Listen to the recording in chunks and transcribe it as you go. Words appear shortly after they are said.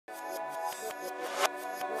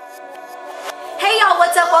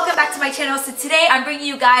what's up? Welcome back to my channel. So today I'm bringing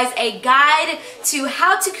you guys a guide to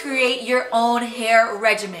how to create your own hair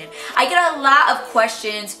regimen. I get a lot of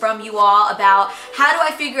questions from you all about how do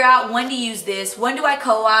I figure out when to use this, when do I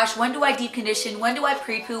co-wash, when do I deep condition, when do I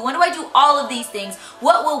pre-poo, when do I do all of these things,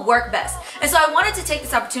 what will work best. And so I wanted to take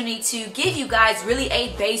this opportunity to give you guys really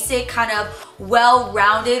a basic kind of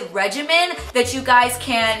well-rounded regimen that you guys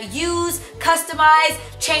can use, customize,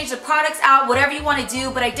 change the products out, whatever you want to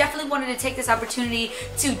do. But I definitely wanted to take this opportunity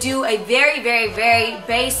to do a very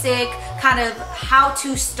basic kind of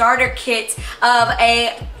how-to starter kit of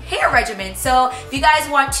a hair regimen. So if you guys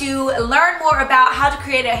want to learn more about how to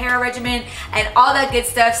create a hair regimen and all that good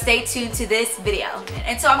stuff, stay tuned to this video.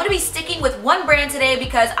 And so I'm going to be sticking with one brand today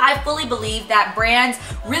because I fully believe that brands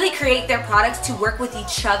really create their products to work with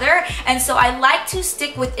each other. And so I like to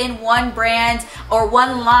stick within one brand or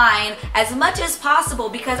one line as much as possible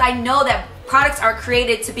because I know that products are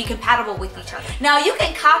created to be compatible with each other. Now you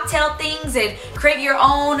can cocktail things and create your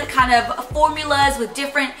own kind of formulas with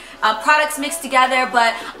different products mixed together,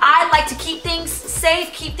 but I like to keep things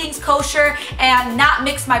safe, keep things kosher, and not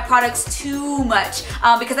mix my products too much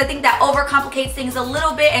because I think that overcomplicates things a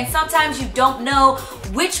little bit, and sometimes you don't know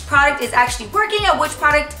which product is actually working and which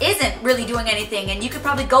product isn't really doing anything, and you could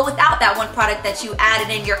probably go without that one product that you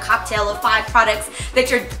added in your cocktail of 5 products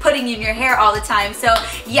that you're putting in your hair all the time. So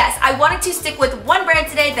yes, I wanted to stick with one brand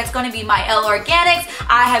today. That's going to be my L Organics.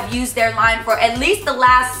 I have used their line for at least the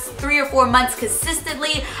last 3 or 4 months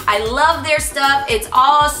consistently. I love their stuff. It's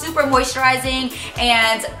all super moisturizing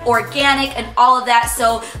and organic and all of that.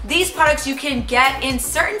 So these products you can get in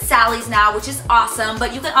certain Sally's now, which is awesome,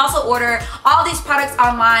 but you can also order all these products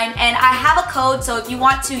online, and I have a code, so if you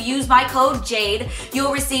want to use my code Jade,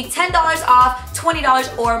 you'll receive $10 off,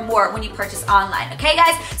 $20 or more when you purchase online. Okay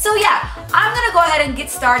guys, so yeah, I'm gonna go ahead and get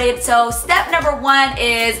started. So step number 1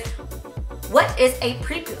 is, what is a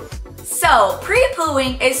pre-poo? So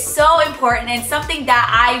pre-pooing is so important and something that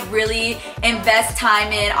I really invest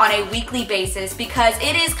time in on a weekly basis because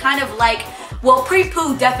it is kind of like, well,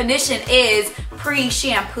 pre-poo definition is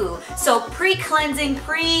pre-shampoo. So pre-cleansing,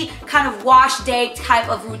 pre-kind of wash day type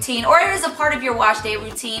of routine, or it is a part of your wash day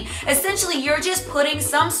routine. Essentially, you're just putting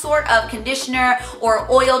some sort of conditioner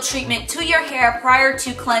or oil treatment to your hair prior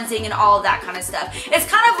to cleansing and all of that kind of stuff. It's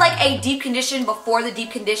kind of like a deep condition before the deep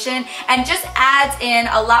condition and just adds in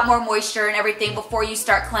a lot more moisture and everything before you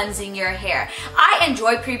start cleansing your hair. I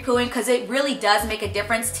enjoy pre-pooing because it really does make a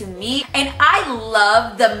difference to me, and I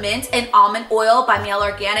love the mint and almond oil by L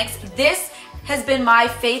Organics. This has been my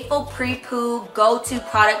faithful pre-poo go-to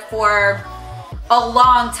product for a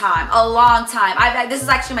long time. This is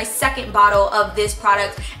actually my 2nd bottle of this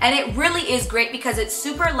product, and it really is great because it's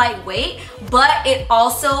super lightweight, but it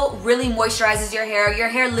also really moisturizes your hair. Your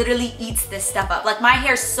hair literally eats this stuff up. Like, my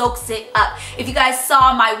hair soaks it up. If you guys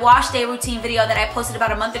saw my wash day routine video that I posted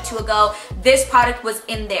about a month or 2 ago, this product was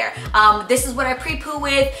in there. This is what I pre-poo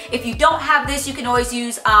with. If you don't have this, you can always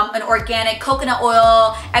use an organic coconut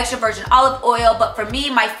oil, extra virgin olive oil, but for me,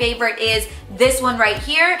 my favorite is this one right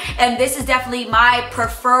here, and this is definitely my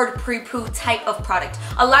preferred pre-poo type of product.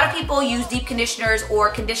 A lot of people use deep conditioners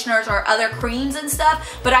or other creams and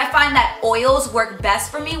stuff, but I find that oils work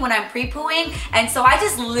best for me when I'm pre-pooing, and so I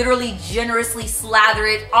just literally generously slather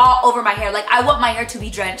it all over my hair. Like, I want my hair to be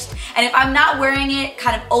drenched, and if I'm not wearing it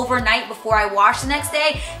kind of overnight before I wash the next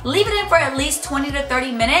day, leave it in for at least 20 to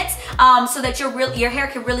 30 minutes so that your hair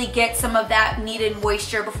can really get some of that needed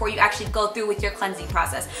moisture before you actually go through with your cleansing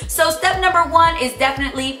process. So step number 1 is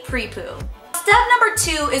definitely pre-poo. Step number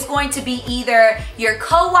 2 is going to be either your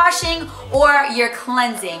co-washing or your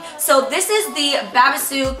cleansing. So this is the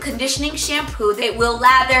Babassu conditioning shampoo. It will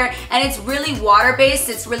lather, and it's really water-based.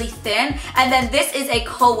 It's really thin. And then this is a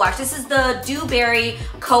co-wash. This is the Berry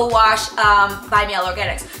Cowash by L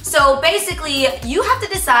Organics. So basically, you have to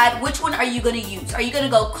decide which one are you going to use. Are you going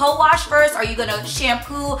to go co-wash first? Are you going to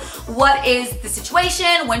shampoo? What is the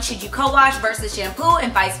situation? When should you co-wash versus shampoo,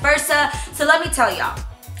 and vice versa? So let me tell y'all.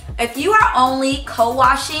 If you are only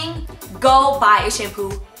co-washing, go buy a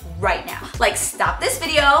shampoo right now. Like, stop this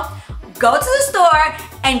video, go to the store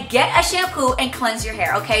and get a shampoo and cleanse your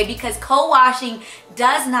hair, okay? Because co-washing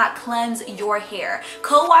does not cleanse your hair.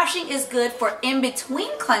 Co-washing is good for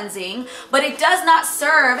in-between cleansing, but it does not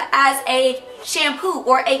serve as a shampoo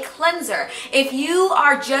or a cleanser. If you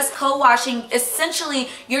are just co-washing, essentially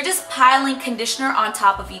you're just piling conditioner on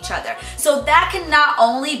top of each other. So that can not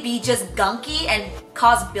only be just gunky and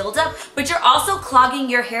cause buildup, but you're also clogging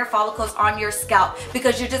your hair follicles on your scalp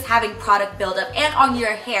because you're just having product buildup, and on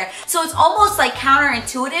your hair. So it's almost like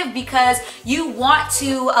counterintuitive because you want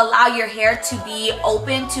to allow your hair to be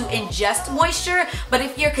open to ingest moisture, but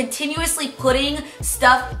if you're continuously putting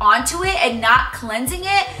stuff onto it and not cleansing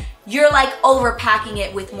it, you're like overpacking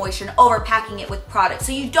it with moisture and overpacking it with product.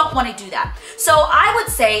 So you don't want to do that. So I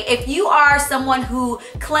would say if you are someone who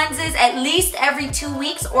cleanses at least every 2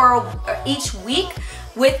 weeks or each week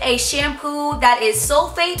with a shampoo that is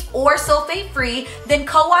sulfate or sulfate free, then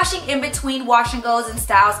co-washing in between wash and goes and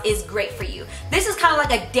styles is great for you. This is kind of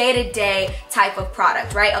like a day-to-day type of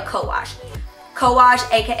product, right? A co-wash. Co-wash,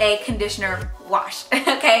 aka conditioner wash,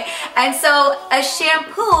 okay? And so a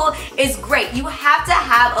shampoo is great. You have to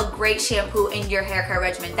have a great shampoo in your hair care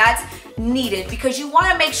regimen. That's needed because you want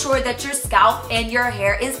to make sure that your scalp and your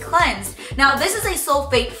hair is cleansed. Now, this is a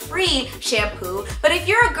sulfate-free shampoo, but if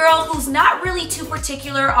you're a girl who's not really too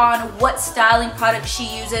particular on what styling product she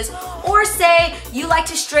uses, or say you like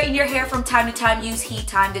to straighten your hair from time to time, use heat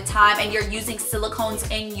time to time, and you're using silicones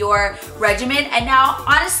in your regimen, and now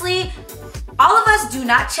honestly, all of us do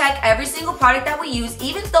not check every single product that we use.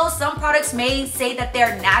 Even though some products may say that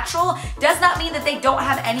they're natural, does not mean that they don't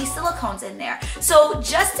have any silicones in there. So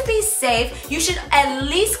just to be safe, you should at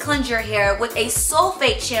least cleanse your hair with a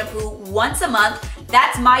sulfate shampoo once a month.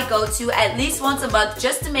 That's my go-to, at least once a month,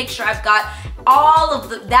 just to make sure I've got all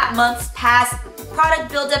of that month's past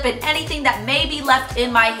product buildup and anything that may be left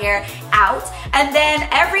in my hair out. And then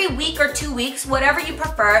every week or 2 weeks, whatever you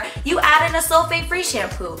prefer, you add in a sulfate-free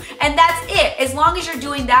shampoo. And that's it. As long as you're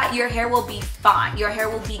doing that, your hair will be fine. Your hair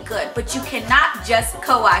will be good. But you cannot just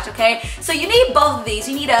co-wash, okay? So you need both of these.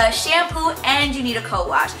 You need a shampoo and you need a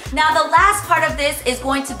co-wash. Now the last part of this is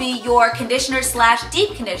going to be your conditioner slash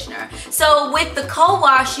deep conditioner. So with the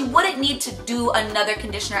co-wash, you wouldn't need to do another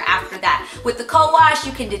conditioner after that. With the co-wash,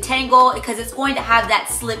 you can detangle because it's going to have that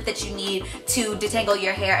slip that you need to detangle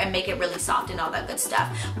your hair and make it really soft and all that good stuff.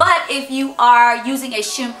 But if you are using a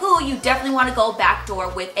shampoo, you definitely want to go backdoor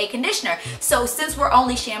with a conditioner. So since we're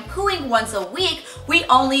only shampooing once a week, we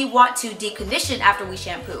only want to deep condition after we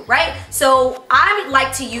shampoo, right? So I would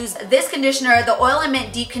like to use this conditioner, the Oil and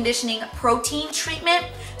Mint Deep Conditioning Protein Treatment.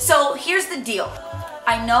 So here's the deal.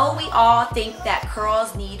 I know we all think that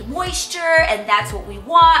curls need moisture and that's what we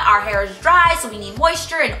want. Our hair is dry, so we need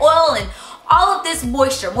moisture and oil and all of this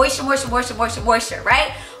moisture,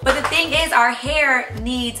 right? But the thing is, our hair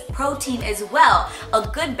needs protein as well. A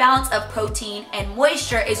good balance of protein and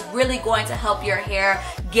moisture is really going to help your hair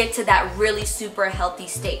get to that really super healthy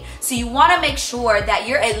state. So you want to make sure that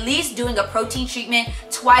you're at least doing a protein treatment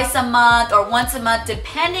twice a month or once a month,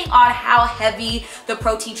 depending on how heavy the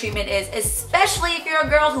protein treatment is, especially if you're a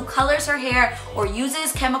girl who colors her hair or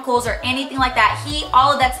uses chemicals or anything like that, heat,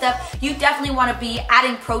 all of that stuff. You definitely want to be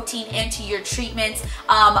adding protein into your treatments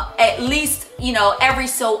at least, you know, every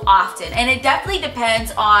so often. And it definitely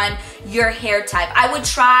depends on your hair type. I would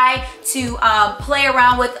try to play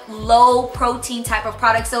around with low protein type of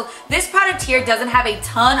products. So this product here doesn't have a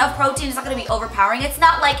ton of protein. It's not going to be overpowering. It's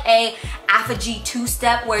not like a Apogee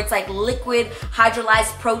 2-step where it's like liquid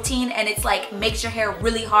hydrolyzed protein and it's like makes your hair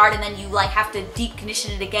really hard and then you like have to deep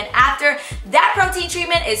condition it again after. That protein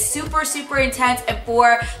treatment is super intense, and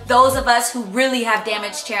for those of us who really have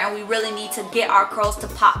damaged hair and we really need to get our curls to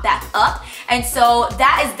pop back up. And so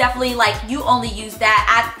that is definitely like you only use that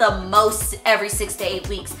at the most every 6 to 8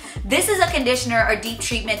 weeks. This is a conditioner or deep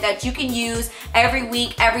treatment that you can use every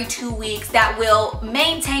week, every 2 weeks that will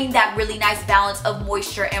maintain that really nice balance of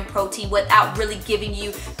moisture and protein without really giving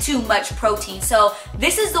you too much protein. So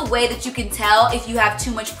this is the way that you can tell if you have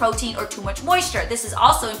too much protein or too much moisture. This is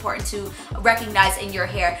also important to recognize in your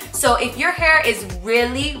hair. So if your hair is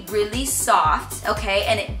really soft, okay,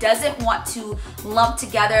 and it doesn't want to lump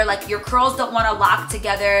together, like your curls don't want to lock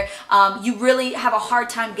together, you really have a hard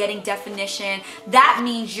time getting definition, that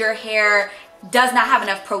means your hair does not have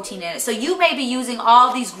enough protein in it. So you may be using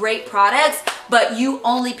all these great products, but you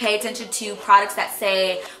only pay attention to products that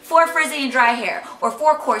say for frizzy and dry hair or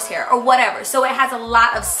for coarse hair or whatever. So it has a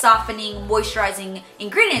lot of softening, moisturizing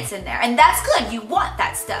ingredients in there. And that's good. You want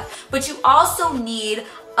that stuff. But you also need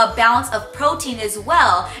a balance of protein as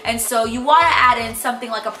well. And so you want to add in something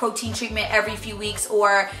like a protein treatment every few weeks,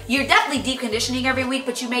 or you're definitely deep conditioning every week,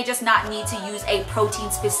 but you may just not need to use a protein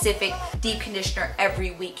specific deep conditioner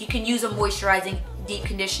every week. You can use a moisturizing deep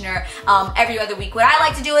conditioner every other week. What I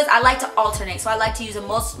like to do is I like to alternate. So I like to use a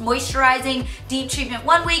moisturizing deep treatment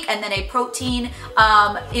 1 week and then a protein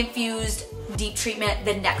infused deep treatment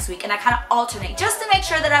the next week, and I kind of alternate just to make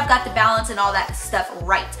sure that I've got the balance and all that stuff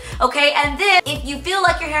right. Okay, and then if you feel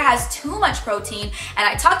like your hair has too much protein, and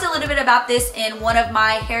I talked a little bit about this in one of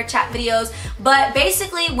my hair chat videos, but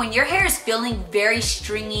basically when your hair is feeling very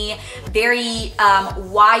stringy, very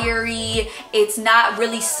wiry, it's not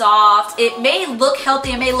really soft, it may look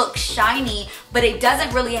healthy, it may look shiny, but it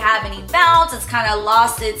doesn't really have any bounce. It's kind of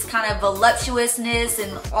lost its kind of voluptuousness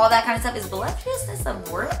and all that kind of stuff. Is voluptuousness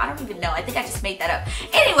a word? I don't even know. I think I just made that up.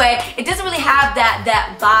 Anyway, it doesn't really have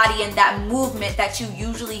that body and that movement that you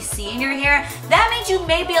usually see in your hair. That means you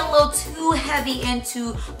may be a little too heavy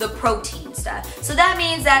into the protein stuff. So that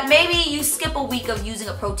means that maybe you skip a week of using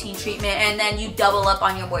a protein treatment and then you double up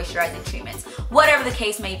on your moisturizing treatments. Whatever the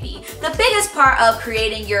case may be. The biggest part of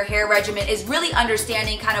creating your hair regimen is really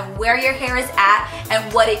understanding kind of where your hair is at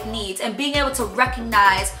and what it needs, and being able to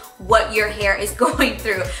recognize what your hair is going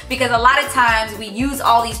through. Because a lot of times we use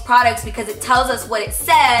all these products because it tells us what it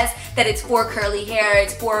says, that it's for curly hair,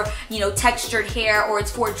 it's for, you know, textured hair, or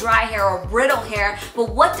it's for dry hair or brittle hair.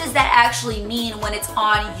 But what does that actually mean when it's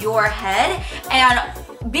on your head? And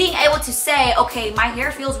being able to say, okay, my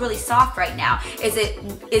hair feels really soft right now. Is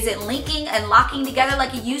it linking and locking together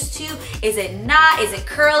like it used to? Is it not? Is it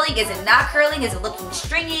curling? Is it not curling? Is it looking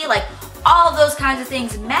stringy? Like, all of those kinds of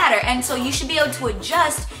things matter. And so you should be able to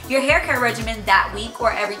adjust your hair care regimen that week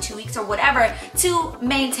or every 2 weeks or whatever to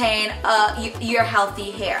maintain your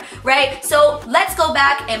healthy hair, right? So let's go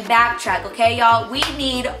back and backtrack, okay, y'all? We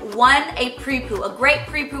need a pre-poo, a great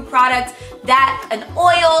pre-poo product, that an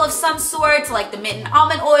oil of some sort, like the mint and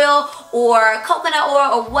almond oil or coconut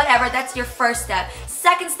oil or whatever. That's your first step.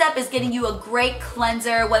 Second step is getting you a great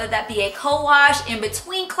cleanser, whether that be a co-wash in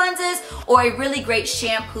between cleanses or a really great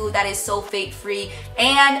shampoo that is sulfate free,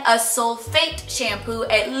 and a sulfate shampoo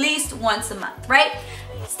at least once a month, right?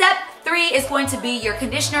 Step 3 is going to be your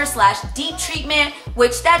conditioner / deep treatment,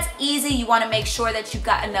 which that's easy. You want to make sure that you've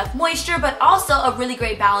got enough moisture, but also a really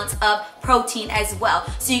great balance of protein as well.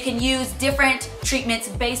 So you can use different treatments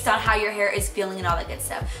based on how your hair is feeling and all that good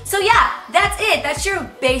stuff. So yeah, that's it. That's your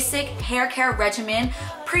basic hair care regimen.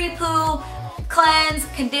 Pre-poo, cleanse,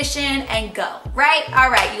 condition, and go, right? All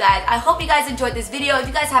right, you guys, I hope you guys enjoyed this video. If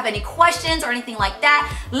you guys have any questions or anything like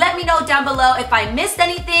that, let me know down below. If I missed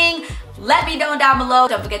anything, let me know down below.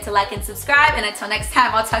 Don't forget to like and subscribe, and until next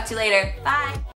time, I'll talk to you later. Bye.